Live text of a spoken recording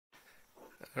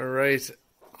Alright,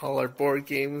 all our board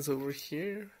games over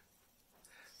here.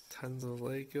 Tons of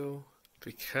Lego.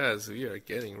 Because we are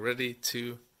getting ready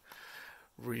to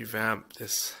revamp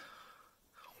this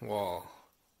wall.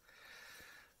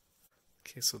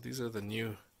 Okay, so these are the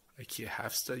new IKEA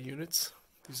Havsta units.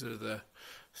 These are the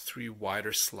 3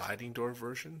 wider sliding door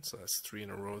versions. So that's 3 in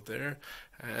a row there.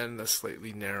 And a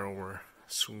slightly narrower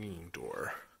swinging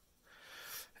door.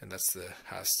 And that's the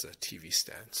Havsta TV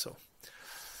stand. So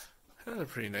they're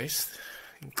pretty nice.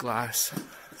 Glass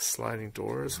sliding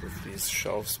doors with these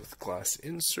shelves with glass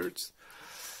inserts.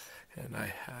 And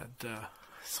I had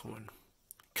someone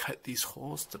cut these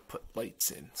holes to put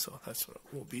lights in. So that's what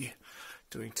we'll be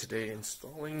doing today,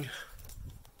 installing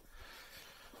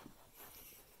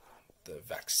the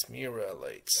VAXMYRA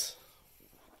lights.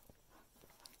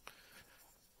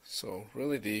 So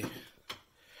really they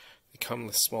come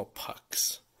with small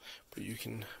pucks, but you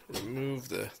can remove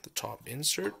the top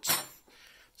inserts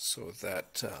so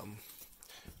that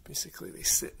basically they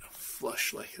sit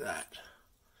flush like that.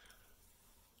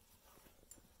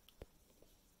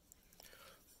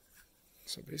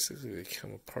 So basically they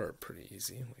come apart pretty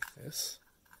easy like this.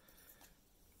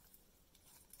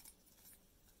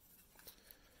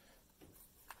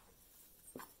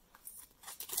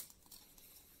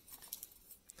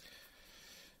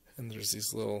 And there's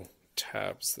these little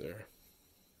tabs there.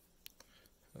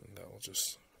 And that will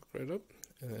just hook right up.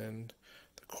 And then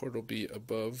the cord will be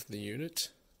above the unit.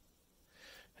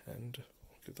 And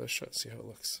we'll give that a shot, see how it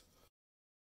looks.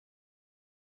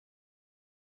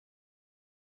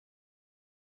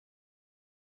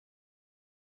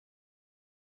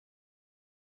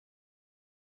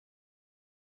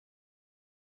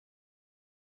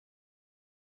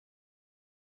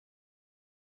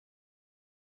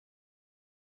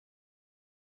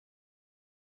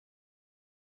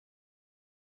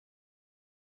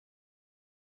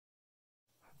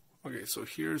 Okay, so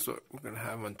here's what we're going to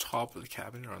have on top of the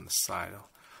cabinet or on the side.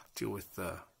 I'll deal with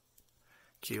the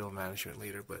cable management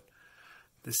later, but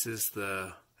this is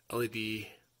the LED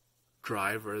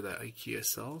driver that IKEA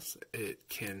sells. It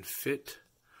can fit,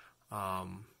 I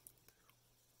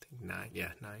think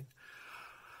 9.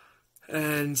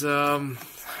 And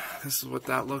this is what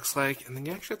that looks like. And then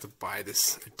you actually have to buy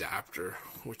this adapter,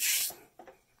 which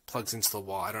plugs into the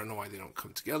wall. I don't know why they don't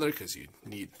come together, because you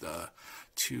need the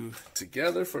 2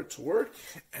 together for it to work.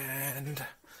 And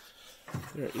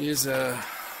there is a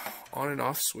on and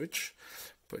off switch,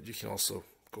 but you can also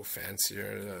go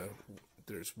fancier.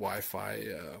 There's Wi-Fi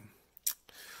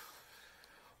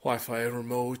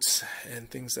remotes and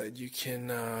things that you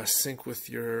can sync with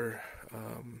your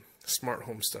smart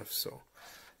home stuff. So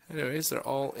anyways, they're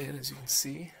all in, as you can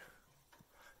see,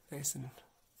 nice and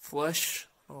flush,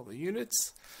 all the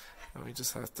units, and we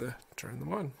just have to turn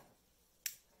them on.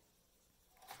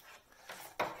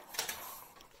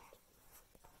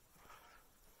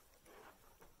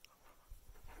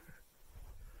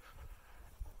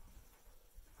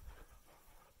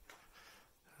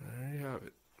 There you have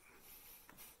it.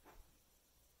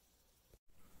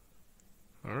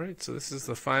 Alright, so this is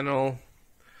the final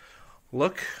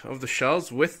look of the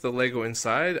shelves with the Lego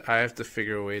inside. I have to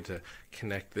figure a way to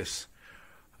connect this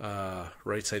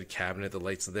right side cabinet. The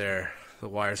lights there, the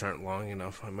wires aren't long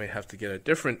enough. I might have to get a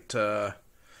different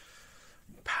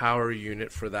power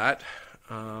unit for that.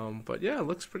 But yeah, it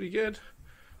looks pretty good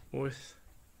with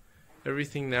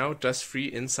everything now dust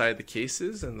free inside the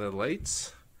cases, and the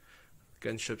lights,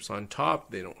 gunships on top.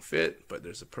 They don't fit, but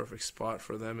there's a perfect spot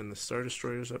for them in the Star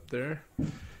Destroyers up there.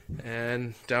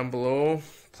 And down below,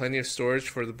 plenty of storage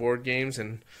for the board games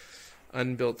and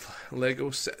unbuilt Lego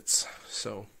sets.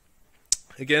 So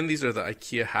again, these are the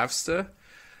IKEA Havsta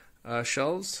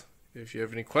shelves. If you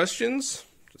have any questions,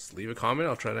 just leave a comment.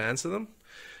 I'll try to answer them.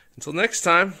 Until next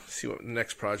time, see what the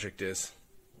next project is.